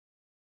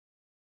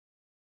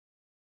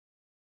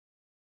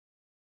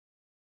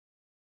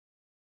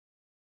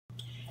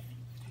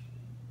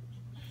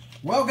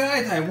Well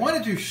guys, I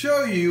wanted to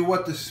show you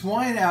what the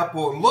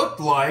SwineApple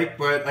looked like,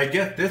 but I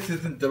guess this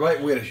isn't the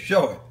right way to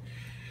show it.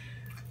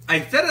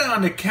 I set it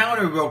on the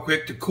counter real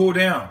quick to cool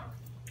down.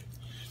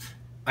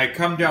 I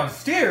come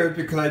downstairs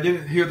because I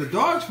didn't hear the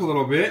dogs for a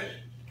little bit,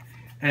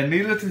 and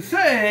needless to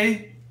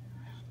say,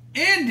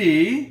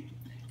 Indy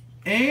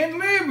and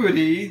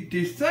Liberty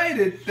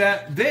decided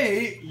that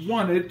they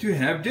wanted to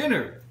have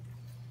dinner.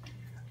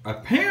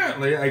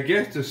 Apparently, I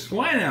guess the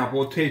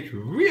SwineApple tastes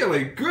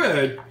really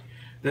good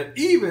that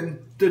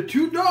even the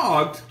two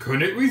dogs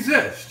couldn't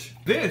resist.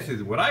 This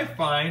is what I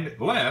find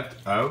left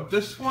of the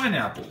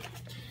SwineApple.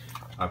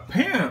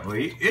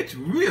 Apparently, it's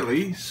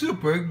really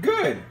super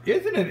good,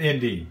 isn't it,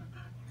 Indy?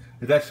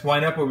 Is that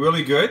SwineApple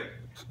really good?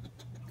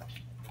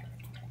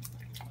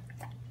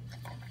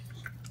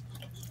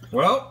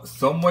 Well,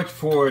 so much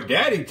for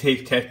Daddy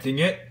taste testing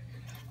it.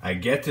 I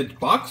guess it's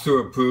boxer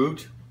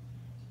approved.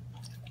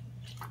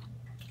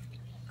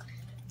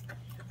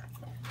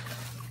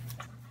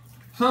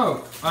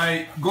 So,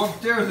 I go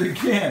upstairs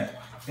again,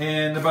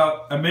 and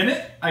about a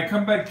minute, I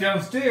come back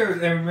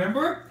downstairs, and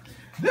remember,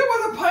 there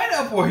was a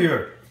pineapple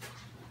here.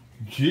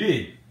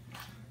 Gee,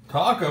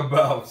 talk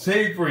about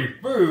savory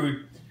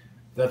food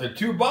that the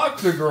two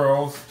boxer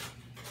girls,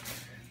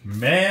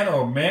 man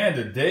oh man,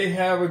 did they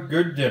have a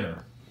good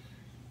dinner.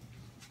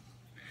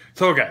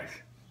 So guys,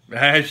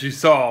 as you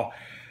saw,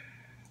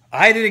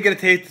 I didn't get to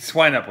taste the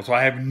SwineApple, so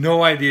I have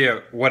no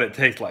idea what it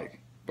tastes like.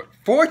 But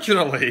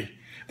fortunately,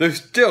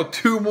 there's still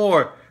two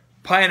more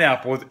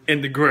pineapples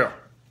in the grill.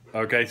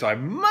 Okay, so I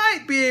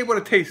might be able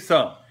to taste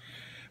some.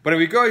 But in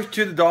regards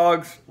to the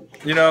dogs,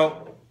 you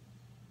know,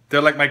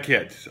 they're like my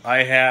kids.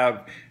 I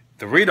have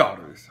 3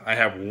 daughters. I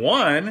have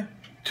one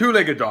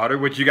two-legged daughter,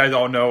 which you guys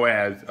all know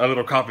as a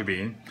little coffee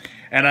bean.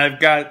 And I've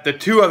got the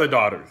 2 other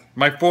daughters,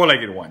 my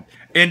 4-legged one,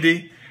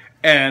 Indy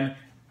and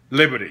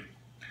Liberty.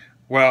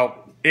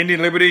 Well, Indy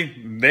and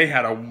Liberty, they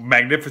had a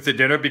magnificent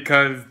dinner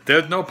because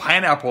there's no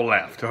pineapple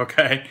left,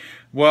 okay?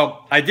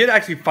 Well, I did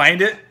actually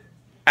find it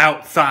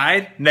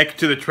outside next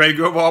to the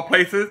Traeger of all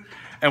places,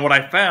 and what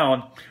I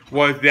found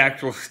was the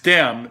actual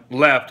stem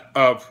left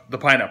of the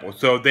pineapple.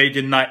 So they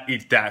did not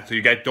eat that, so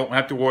you guys don't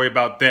have to worry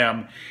about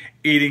them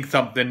eating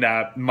something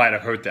that might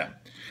have hurt them.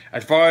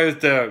 As far as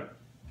the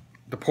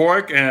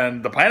pork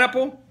and the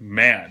pineapple,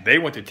 man, they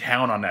went to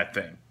town on that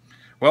thing.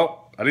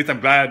 Well, at least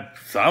I'm glad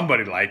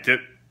somebody liked it.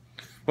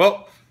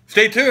 Well,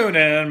 stay tuned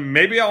and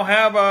maybe I'll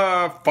have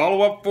a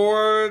follow-up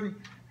for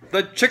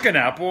the chicken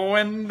apple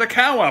and the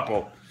cow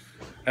apple.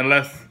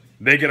 Unless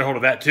they get a hold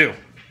of that too.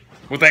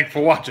 Well, thanks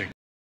for watching.